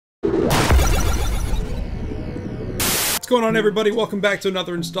What's going on, everybody? Welcome back to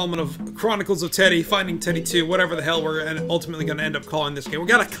another installment of Chronicles of Teddy, Finding Teddy 2, whatever the hell we're ultimately going to end up calling this game. We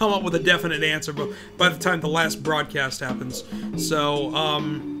got to come up with a definite answer by the time the last broadcast happens. So,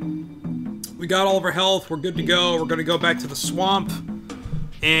 we got all of our health. We're good to go. We're going to go back to the swamp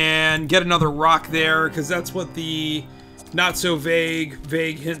and get another rock there, because that's what the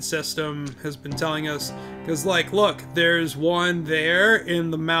not-so-vague hint system has been telling us. Because, like, look, there's one there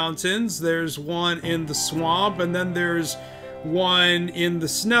in the mountains, there's one in the swamp, and then there's one in the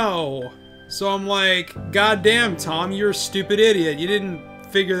snow. So I'm like, goddamn, Tom, you're a stupid idiot. You didn't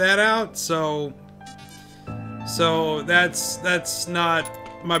figure that out, so that's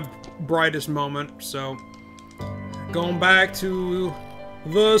not my brightest moment, so going back to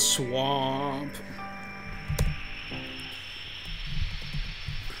the swamp.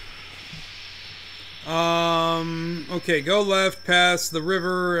 Okay, go left past the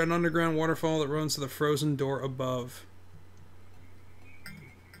river, an underground waterfall that runs to the frozen door above.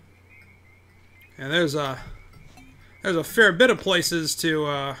 And there's a fair bit of places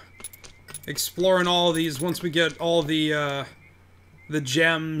to explore in all of these once we get all the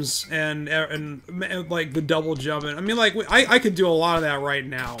gems and like the double jumping. I mean, like, I could do a lot of that right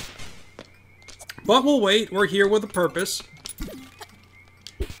now. But we'll wait. We're here with a purpose.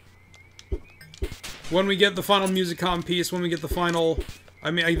 When we get the final Musicom piece, when we get the final,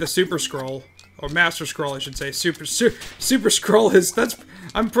 I mean, the Super Scroll, or Master Scroll, I should say. Super Scroll is,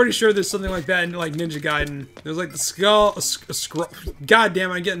 I'm pretty sure there's something like that in, like, Ninja Gaiden. There's, like, the scroll, god damn,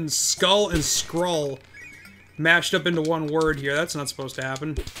 I'm getting skull and scroll mashed up into one word here. That's not supposed to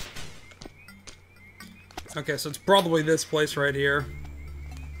happen. Okay, so it's probably this place right here.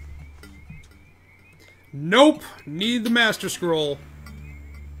 Nope! Need the Master Scroll.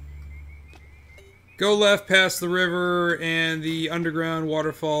 Go left past the river and the underground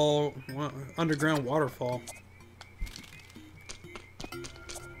waterfall. Underground waterfall.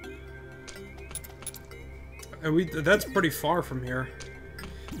 And that's pretty far from here.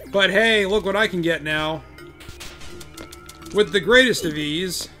 But hey, look what I can get now. With the greatest of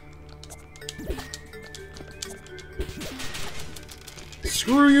ease.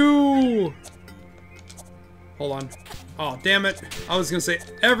 Screw you! Hold on. Oh, damn it. I was gonna say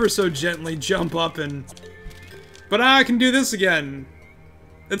ever so gently jump up and... But I can do this again.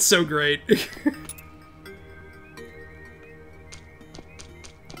 It's so great.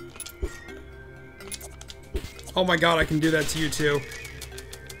 Oh my god, I can do that to you too.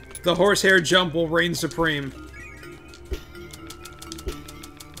 The horsehair jump will reign supreme.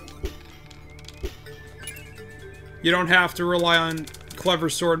 You don't have to rely on clever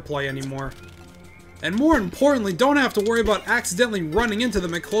swordplay anymore. And more importantly, don't have to worry about accidentally running into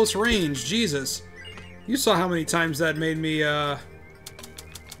them at close range. Jesus. You saw how many times that made me,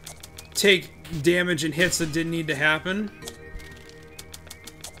 take damage and hits that didn't need to happen.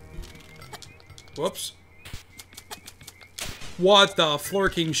 Whoops. What the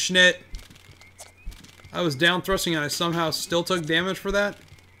flirking schnit? I was down thrusting and I somehow still took damage for that?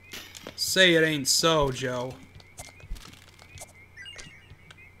 Say it ain't so, Joe.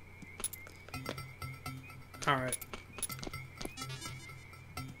 Alright.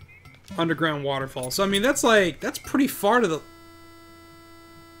 Underground waterfall. So, I mean, that's pretty far to the...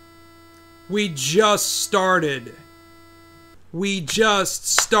 We just started. We just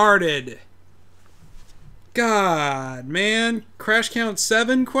started. God, man. Crash count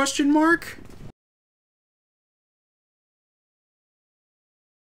 7, question mark?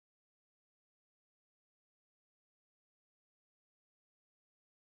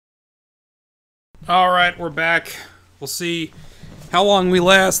 Alright, we're back. We'll see how long we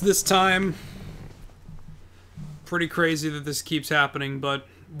last this time. Pretty crazy that this keeps happening, but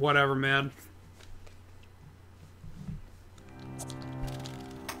whatever, man.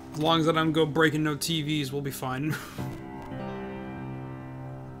 As long as I don't go breaking no TVs, we'll be fine.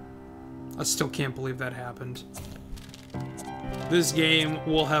 I still can't believe that happened. This game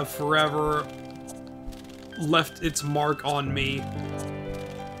will have forever left its mark on me.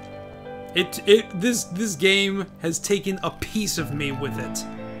 This game has taken a piece of me with it.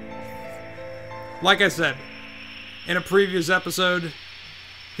 Like I said in a previous episode,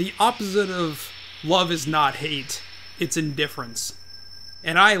 the opposite of love is not hate, it's indifference.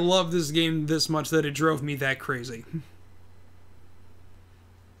 And I love this game this much that it drove me that crazy.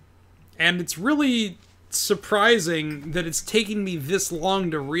 And it's really surprising that it's taken me this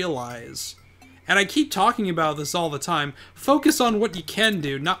long to realize. And I keep talking about this all the time. Focus on what you can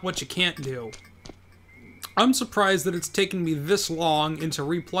do, not what you can't do. I'm surprised that it's taken me this long into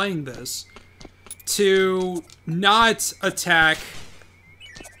replaying this to not attack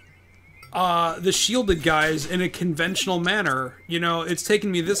the shielded guys in a conventional manner. You know, it's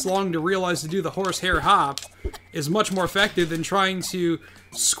taken me this long to realize to do the horsehair hop is much more effective than trying to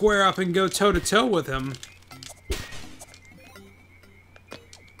square up and go toe-to-toe with him.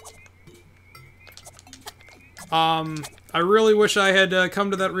 I really wish I had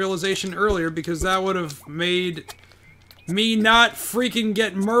come to that realization earlier, because that would have made me not freaking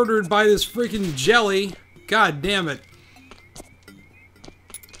get murdered by this freaking jelly. God damn it.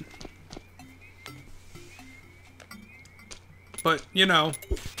 But, you know,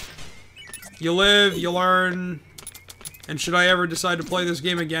 you live, you learn, and should I ever decide to play this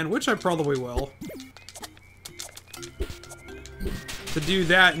game again, which I probably will, to do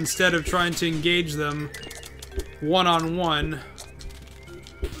that instead of trying to engage them one-on-one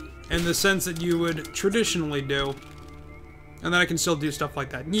in the sense that you would traditionally do. And then I can still do stuff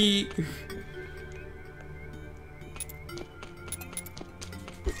like that. Neat.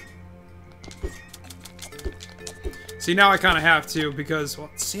 See, now I kind of have to, because,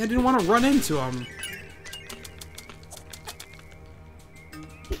 well, see, I didn't want to run into him.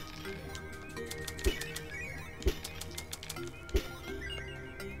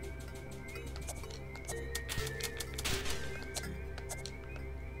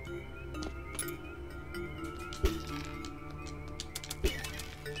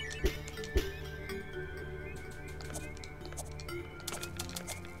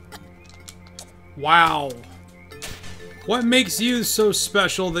 Wow. What makes you so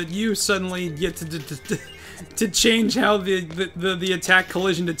special that you suddenly get to change how the attack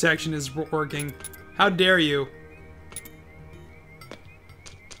collision detection is working? How dare you?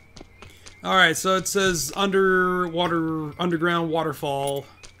 Alright, so it says underground waterfall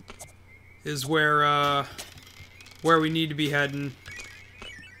is where we need to be heading.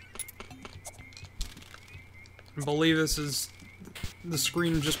 I believe this is the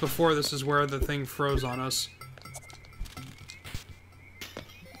screen just before this is where the thing froze on us.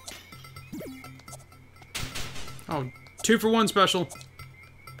 Oh, 2-for-1 special.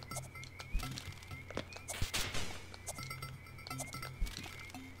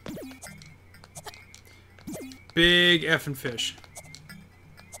 Big effing fish.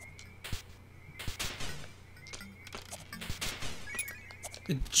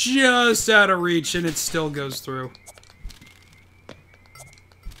 Just out of reach, and it still goes through.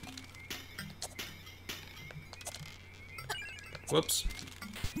 Whoops.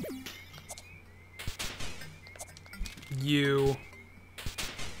 You.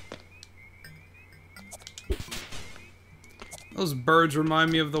 Those birds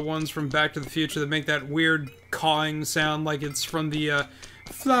remind me of the ones from Back to the Future that make that weird cawing sound like it's from the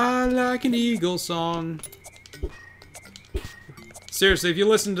Fly Like an Eagle song. Seriously, if you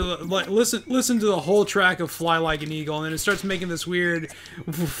listen to the listen to the whole track of Fly Like an Eagle, and then it starts making this weird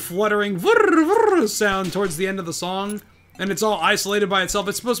fluttering sound towards the end of the song, and it's all isolated by itself.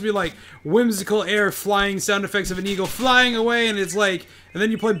 It's supposed to be like whimsical air flying sound effects of an eagle flying away, and it's like, and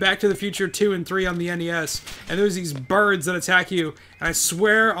then you play Back to the Future 2 and 3 on the NES, and there's these birds that attack you, and I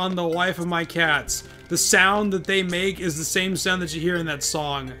swear on the life of my cats, the sound that they make is the same sound that you hear in that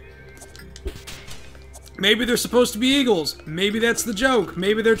song. Maybe they're supposed to be eagles. Maybe that's the joke.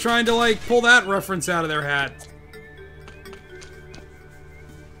 Maybe they're trying to, like, pull that reference out of their hat.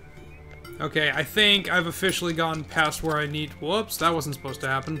 Okay, I think I've officially gone past where I need... Whoops, that wasn't supposed to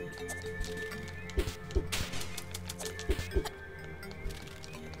happen.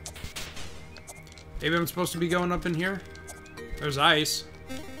 Maybe I'm supposed to be going up in here? There's ice.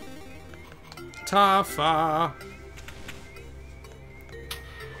 Tafa.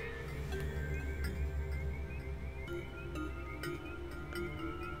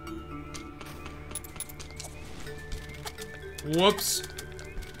 Whoops.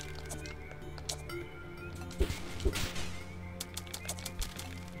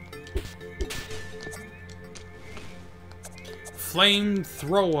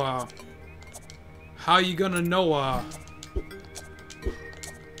 Flamethrower. How you gonna know,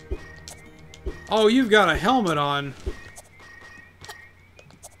 Oh, you've got a helmet on.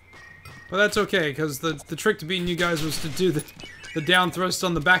 Well, that's okay, because the trick to beating you guys was to do the down thrust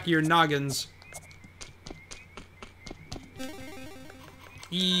on the back of your noggins.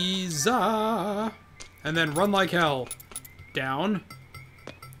 Eeza. And then run like hell. Down.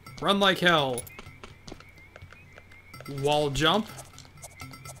 Run like hell. Wall jump.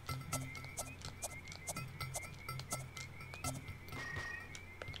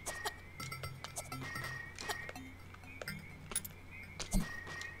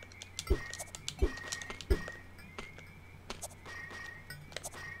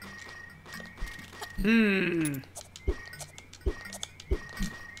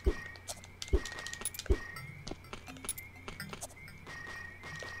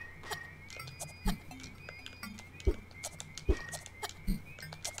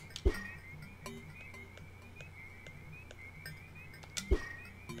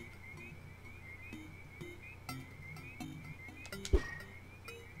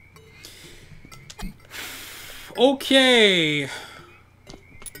 Okay.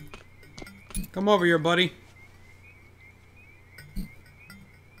 Come over here, buddy.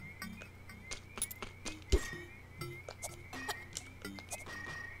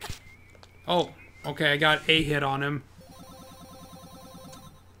 Oh, okay, I got a hit on him.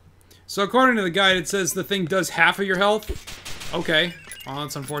 So according to the guide, it says the thing does half of your health. Okay. Well,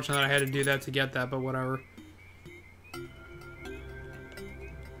 it's unfortunate that I had to do that to get that, but whatever.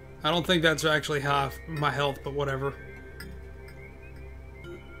 I don't think that's actually half my health, but whatever.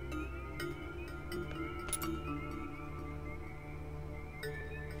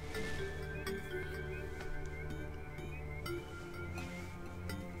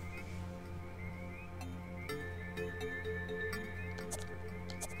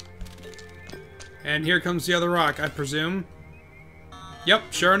 And here comes the other rock, I presume.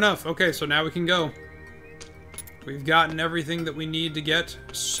 Yep, sure enough. Okay, so now we can go. We've gotten everything that we need to get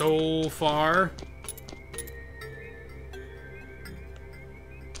so far.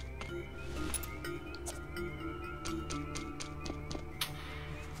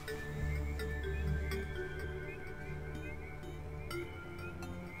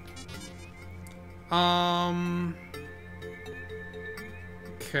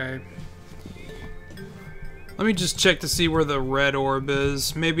 Okay. Let me just check to see where the red orb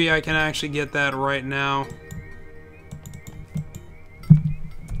is. Maybe I can actually get that right now.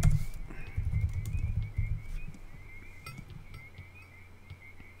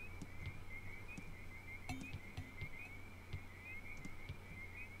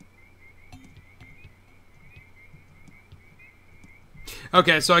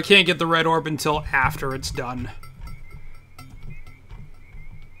 Okay, so I can't get the red orb until after it's done.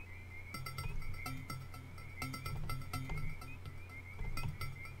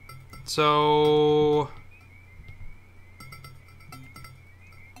 So...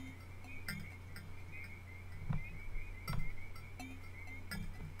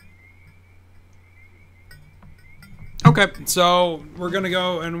 okay, so we're gonna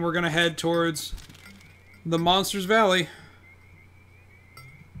go and we're gonna head towards the Monsters Valley.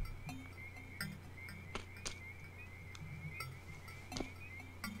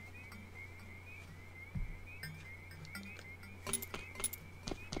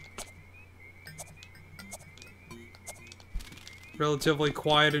 Relatively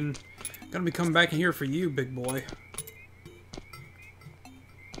quiet, and gonna be coming back in here for you, big boy.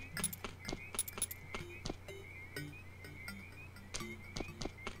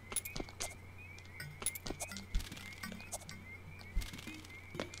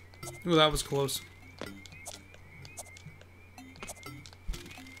 Ooh, that was close.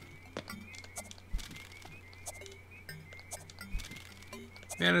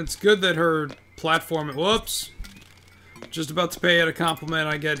 And it's good that her platform... Whoops! Just about to pay it a compliment,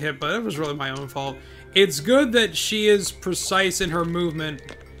 I get hit, but it was really my own fault. It's good that she is precise in her movement.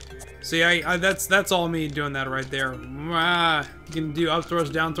 See, that's all me doing that right there. You can do up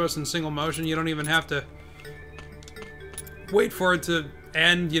thrust, down thrust in single motion. You don't even have to wait for it to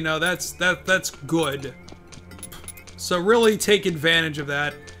end. You know, that's good. So really take advantage of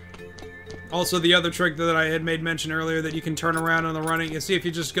that. Also, the other trick that I had made mention earlier, that you can turn around on the running. You see, if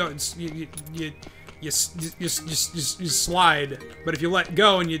you just go, you slide, but if you let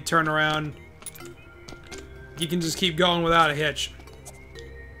go and you turn around, you can just keep going without a hitch.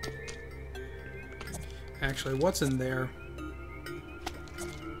 Actually, what's in there?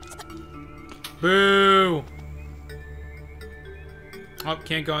 Boo! Oh,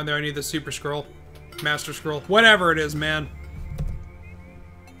 can't go in there. I need the Super Scroll. Master Scroll. Whatever it is, man.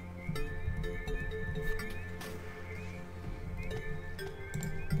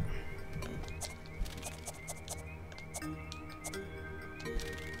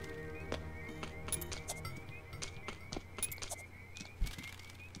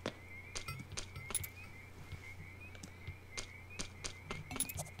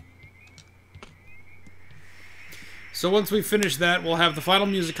 So once we finish that, we'll have the final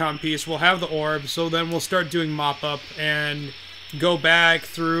Musicom piece, we'll have the orb, so then we'll start doing mop-up and go back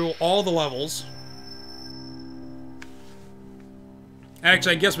through all the levels.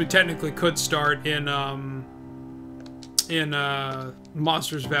 Actually, I guess we technically could start in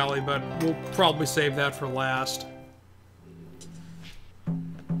Monsters Valley, but we'll probably save that for last.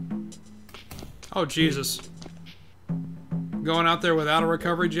 Oh, Jesus. Going out there without a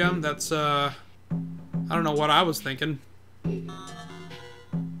recovery gem? That's, I don't know what I was thinking.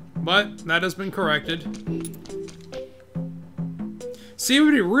 But that has been corrected. See, it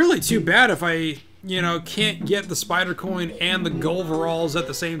would be really too bad if I, you know, can't get the spider coin and the Golveralls at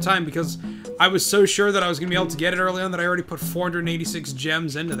the same time, because I was so sure that I was going to be able to get it early on that I already put 486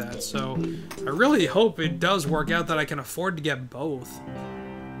 gems into that. So I really hope it does work out that I can afford to get both.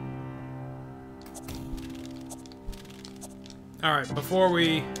 Alright, before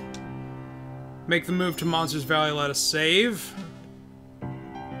we make the move to Monsters Valley, let us save.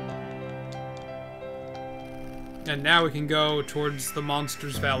 And now we can go towards the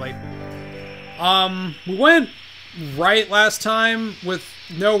Monsters Valley. We went right last time with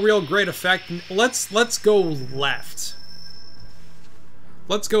no real great effect. Let's go left.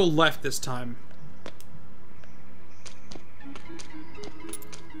 Let's go left this time.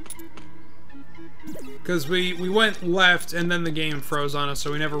 Because we went left and then the game froze on us,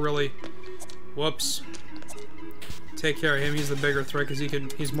 so we never really... Whoops. Take care of him. He's the bigger threat because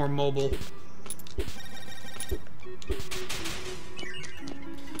he's more mobile.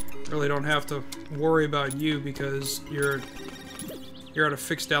 Really don't have to worry about you because you're at a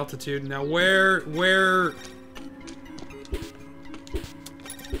fixed altitude. Now where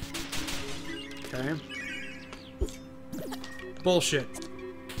okay. Bullshit.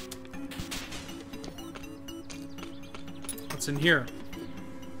 What's in here?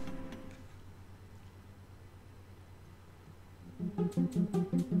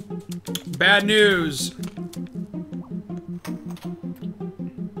 Bad news.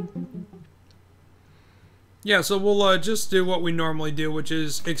 Yeah, so we'll just do what we normally do, which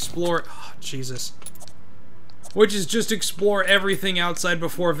is explore... Oh, Jesus. Which is just explore everything outside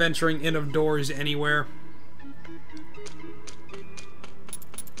before venturing in of doors anywhere.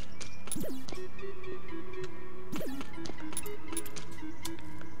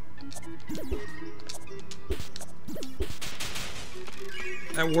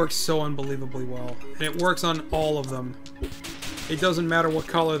 That works so unbelievably well. And it works on all of them. It doesn't matter what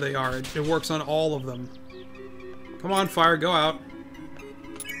color they are. It works on all of them. Come on, fire, go out.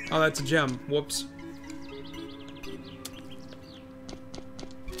 Oh, that's a gem. Whoops.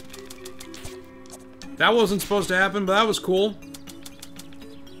 That wasn't supposed to happen, but that was cool.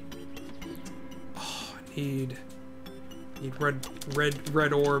 Oh, I need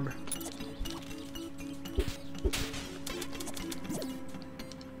red orb.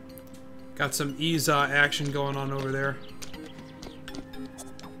 Got some Iza action going on over there.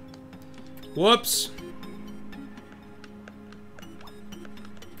 Whoops.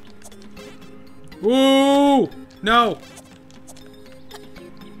 Ooh! No!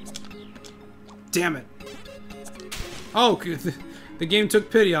 Damn it. Oh, the game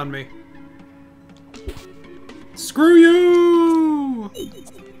took pity on me. Screw you!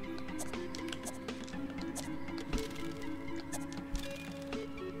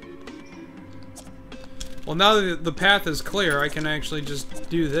 Well, now that the path is clear, I can actually just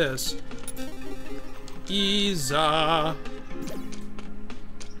do this. Iza.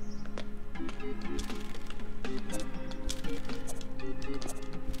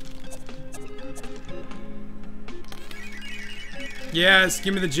 Yes,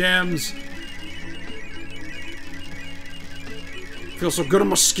 give me the gems. Feels so good on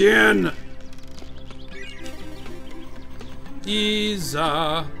my skin.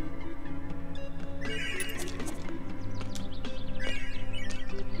 Iza.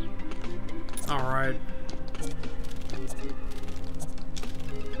 All right.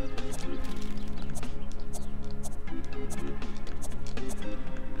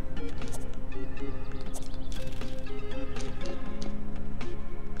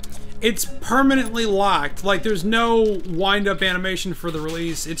 It's permanently locked. Like, there's no wind-up animation for the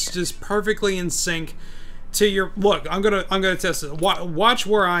release. It's just perfectly in sync to your... Look, I'm gonna test it. Watch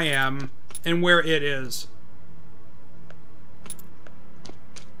where I am and where it is.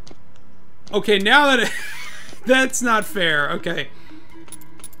 Okay, now that that's not fair. Okay.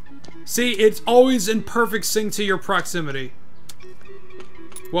 See, it's always in perfect sync to your proximity.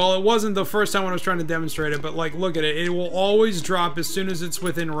 Well, it wasn't the first time when I was trying to demonstrate it, but, like, look at it. It will always drop as soon as it's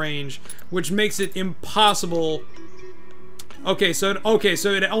within range, which makes it impossible. Okay, so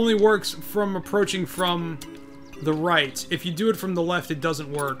it only works from approaching from the right. If you do it from the left, it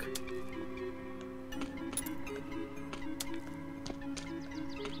doesn't work.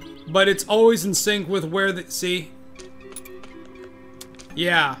 But it's always in sync with where the... See?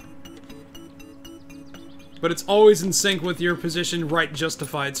 Yeah. But it's always in sync with your position right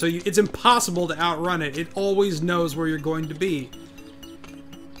justified. So it's impossible to outrun it. It always knows where you're going to be.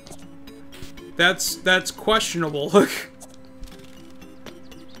 That's questionable. Look.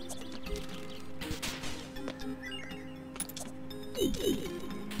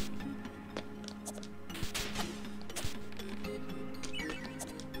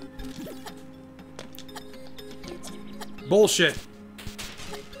 Bullshit.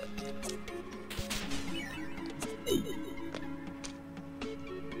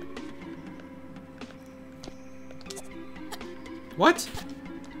 What?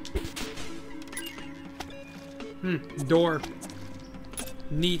 Door.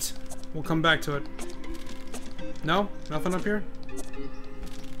 Neat. We'll come back to it. No? Nothing up here?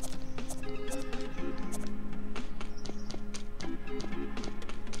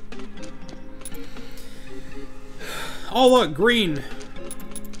 Oh, look! Green!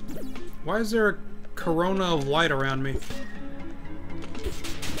 Why is there a corona of light around me?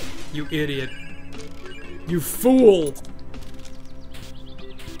 You idiot. You fool!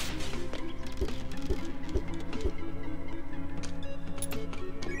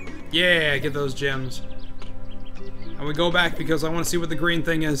 Yeah, get those gems. And we go back because I want to see what the green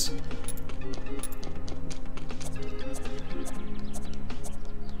thing is.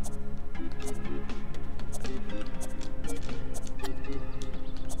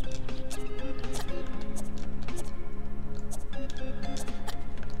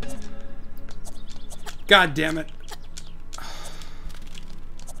 God damn it.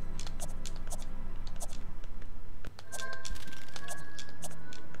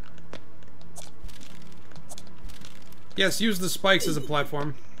 Yes, use the spikes as a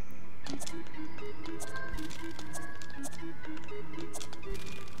platform.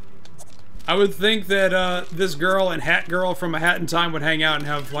 I would think that this girl and Hat Girl from A Hat in Time would hang out and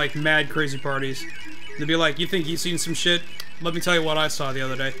have like mad crazy parties. They'd be like, you think you've seen some shit? Let me tell you what I saw the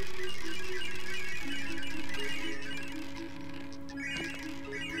other day.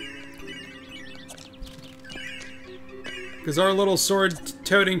 Because our little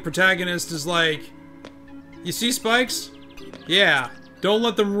sword-toting protagonist is like, you see spikes? Yeah. Don't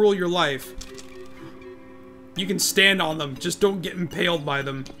let them rule your life. You can stand on them, just don't get impaled by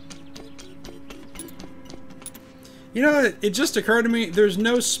them. You know, it just occurred to me, there's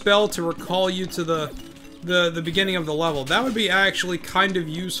no spell to recall you to the beginning of the level. That would be actually kind of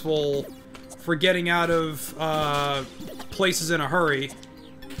useful for getting out of places in a hurry.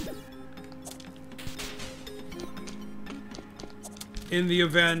 In the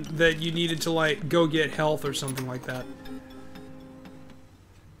event that you needed to, like, go get health or something like that.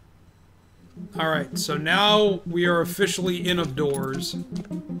 Alright, so now we are officially in of doors.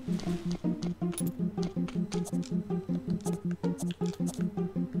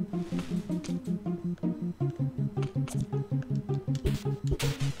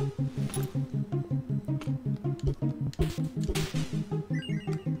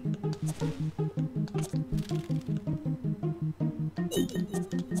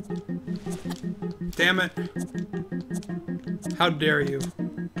 Damn it. How dare you.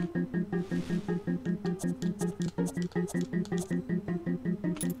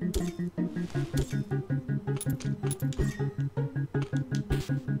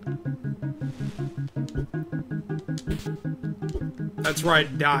 That's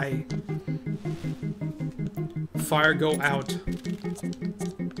right, die. Fire go out.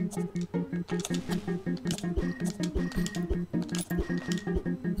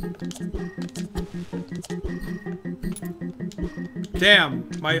 Damn,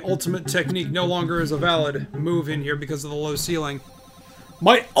 my ultimate technique no longer is a valid move in here because of the low ceiling.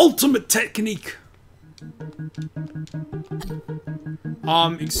 My ultimate technique!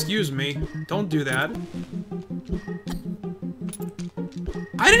 Excuse me. Don't do that.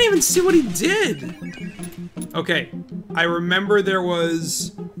 I didn't even see what he did! Okay, I remember there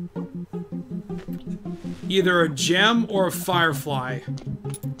was either a gem or a firefly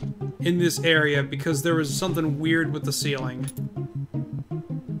in this area because there was something weird with the ceiling.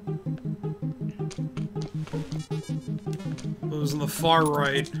 It was on the far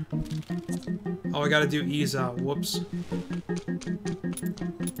right. Oh, I gotta do ease out. Whoops.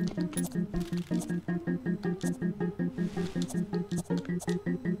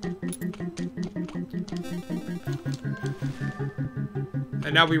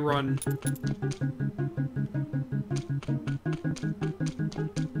 And now we run.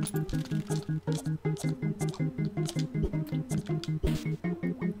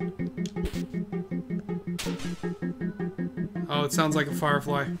 Oh, it sounds like a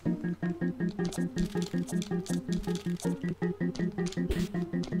firefly.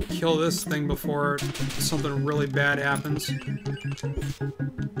 Kill this thing before something really bad happens.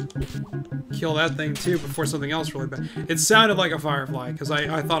 Kill that thing too before something else really bad. It sounded like a firefly because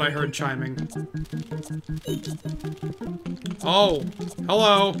I thought I heard chiming. Oh,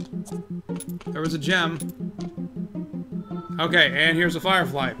 hello. There was a gem. Okay, and here's a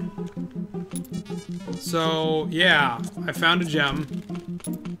firefly. So, yeah, I found a gem.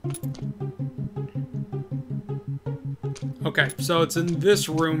 Okay, so it's in this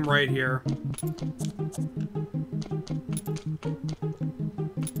room right here.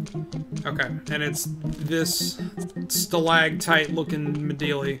 Okay. Okay, and it's this stalactite-looking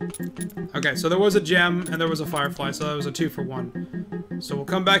Medeali. Okay, so there was a gem and there was a firefly, so that was a 2-for-1. So we'll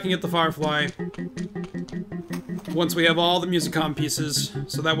come back and get the firefly once we have all the Musicom pieces,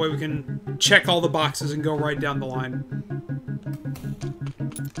 so that way we can check all the boxes and go right down the line.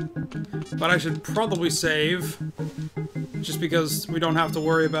 But I should probably save, just because we don't have to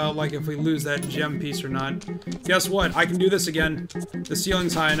worry about, like, if we lose that gem piece or not. Guess what? I can do this again. The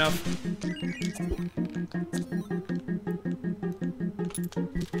ceiling's high enough.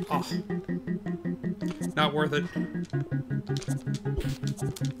 Oh. Not worth it.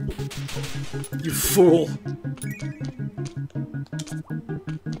 You fool.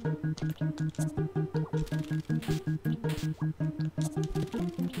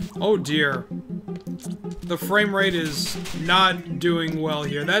 Oh dear. The frame rate is not doing well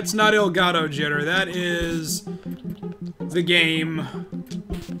here. That's not Elgato jitter. That is the game.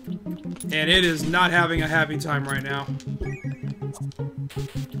 And it is not having a happy time right now.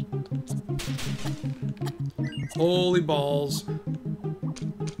 Holy balls.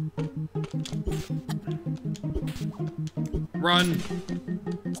 Run.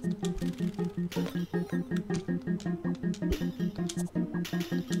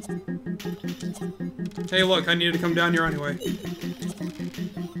 Hey, look, I needed to come down here anyway.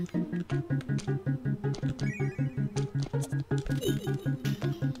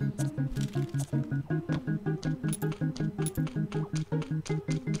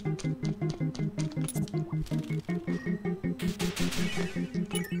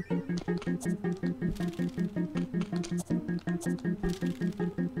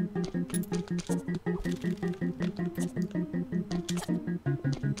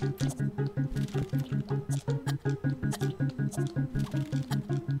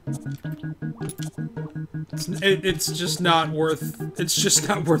 It's just not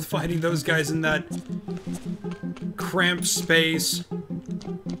worth fighting those guys in that cramped space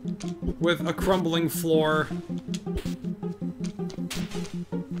with a crumbling floor.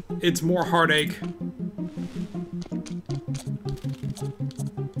 It's more heartache.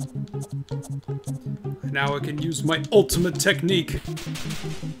 Now I can use my ultimate technique.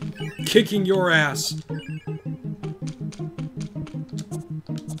 Kicking your ass.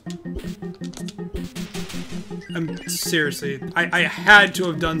 Seriously, I had to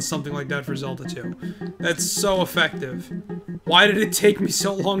have done something like that for Zelda 2. That's so effective. Why did it take me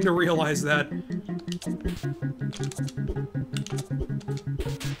so long to realize that?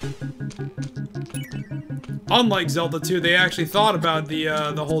 Unlike Zelda 2, they actually thought about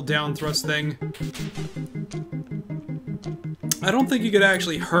the whole down thrust thing. I don't think you could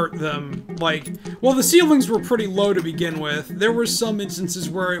actually hurt them. Like, well, the ceilings were pretty low to begin with. There were some instances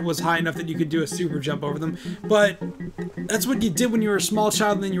where it was high enough that you could do a super jump over them, but that's what you did when you were a small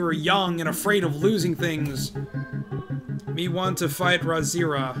child and then you were young and afraid of losing things. Me want to fight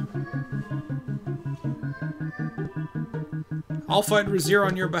Razira. I'll fight Razira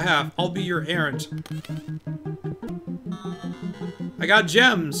on your behalf. I'll be your errant. I got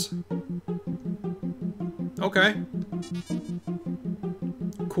gems. Okay.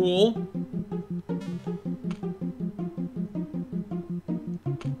 Cool.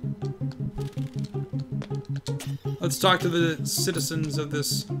 Let's talk to the citizens of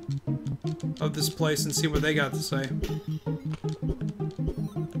this place and see what they got to say.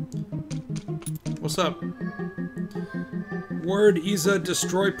 What's up? Word Isa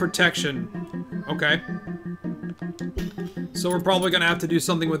destroy protection. Okay. So we're probably gonna have to do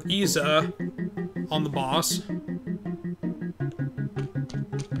something with Isa on the boss.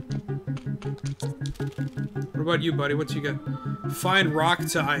 What about you, buddy? What you got? Find rock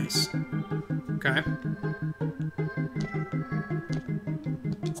to ice. Okay.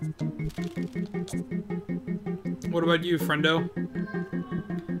 What about you, friendo?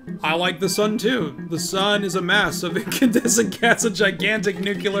 I like the sun too. The sun is a mass of incandescent gas, a gigantic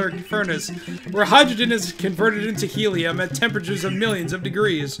nuclear furnace, where hydrogen is converted into helium at temperatures of millions of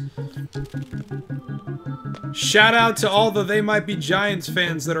degrees. Shout out to all the They Might Be Giants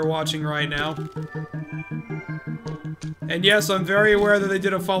fans that are watching right now. And yes, I'm very aware that they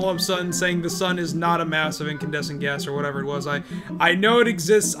did a follow-up sun saying the sun is not a mass of incandescent gas or whatever it was. I know it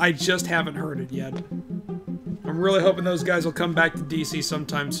exists, I just haven't heard it yet. I'm really hoping those guys will come back to DC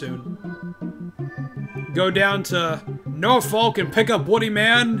sometime soon. Go down to Norfolk and pick up Woody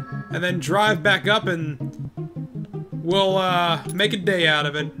Man, and then drive back up and we'll make a day out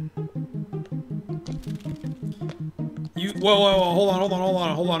of it. Whoa, hold on.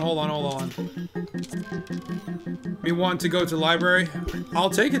 You want to go to the library? I'll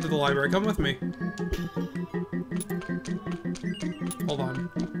take it to the library, come with me. Hold on.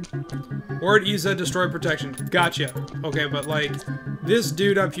 Word EZA, destroy protection. Gotcha. Okay, but like, this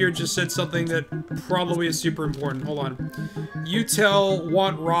dude up here just said something that probably is super important. Hold on. You tell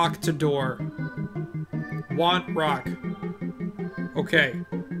want rock to door. Want rock. Okay.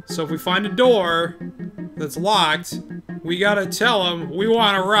 So if we find a door that's locked, we gotta tell him we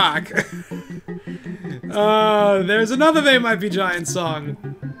want a rock. There's another They Might Be Giants song.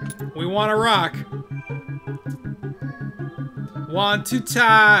 We want a rock. Want to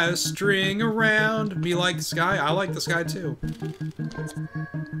tie a string around me like the sky? I like the sky too.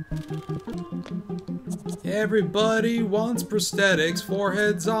 Everybody wants prosthetics,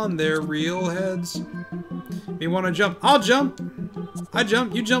 foreheads on their real heads. Me wanna jump? I'll jump! I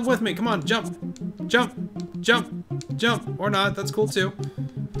jump, you jump with me, come on, jump! Jump! Jump! Jump! Or not, that's cool too.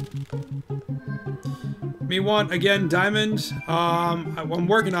 Me want, again, diamond. I'm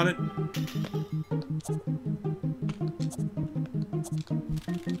working on it.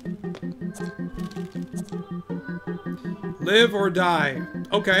 Live or die.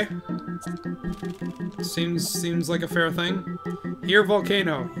 Okay. Seems like a fair thing. Here,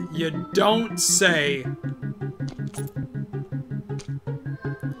 volcano. You don't say.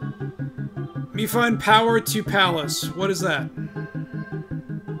 Me find power to palace. What is that?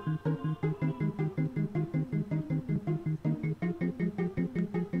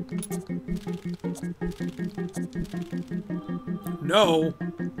 No.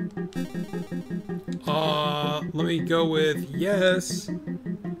 Let me go with yes.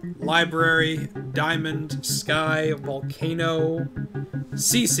 Library, diamond, sky, volcano,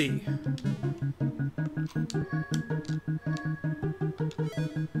 CC.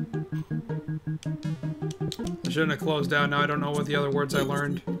 I shouldn't have closed out. Now I don't know what the other words I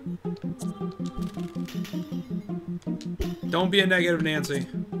learned. Don't be a negative Nancy.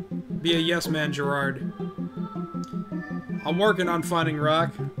 Be a yes man, Gerard. I'm working on finding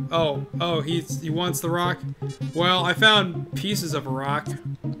rock. Oh, he wants the rock? Well, I found pieces of a rock.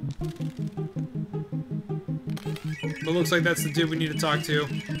 But looks like that's the dude we need to talk to.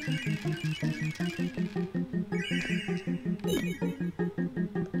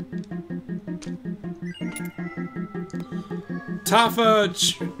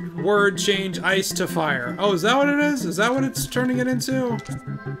 Tafa word change ice to fire. Oh, is that what it is? Is that what it's turning it into?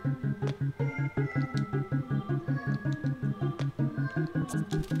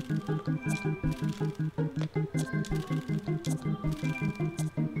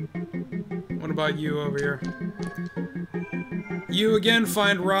 What about you over here? You again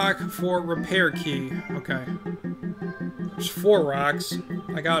find rock for repair key. Okay. There's 4 rocks.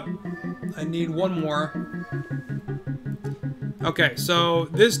 I need 1 more. Okay, so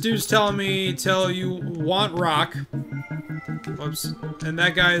this dude's telling me, you want rock. Whoops. And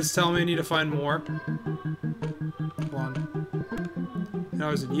that guy is telling me I need to find more. Hold on. Now,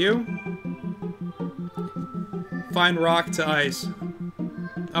 is it you? Find rock to ice.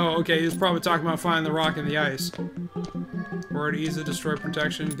 Oh, okay, he was probably talking about finding the rock in the ice. Word easy, destroy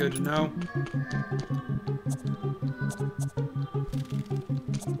protection, good to know.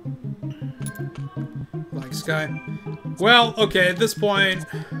 Like sky. Well, okay, at this point,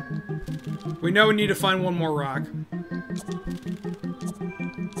 we know we need to find 1 more rock.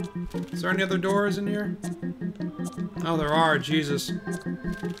 Is there any other doors in here? Oh, there are, Jesus.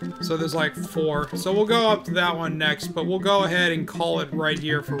 So there's like 4. So we'll go up to that one next, but we'll go ahead and call it right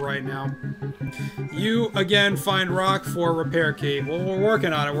here for right now. You, again, find rock for repair key. Well, we're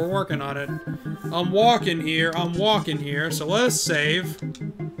working on it, we're working on it. I'm walking here, so let's save.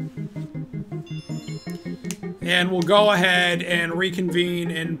 And we'll go ahead and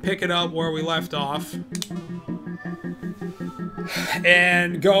reconvene and pick it up where we left off.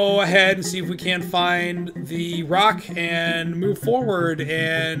 And go ahead and see if we can't find the rock and move forward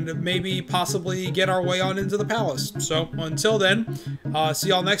and maybe possibly get our way on into the palace. So until then, see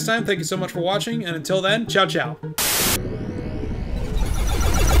y'all next time. Thank you so much for watching, and until then, ciao ciao.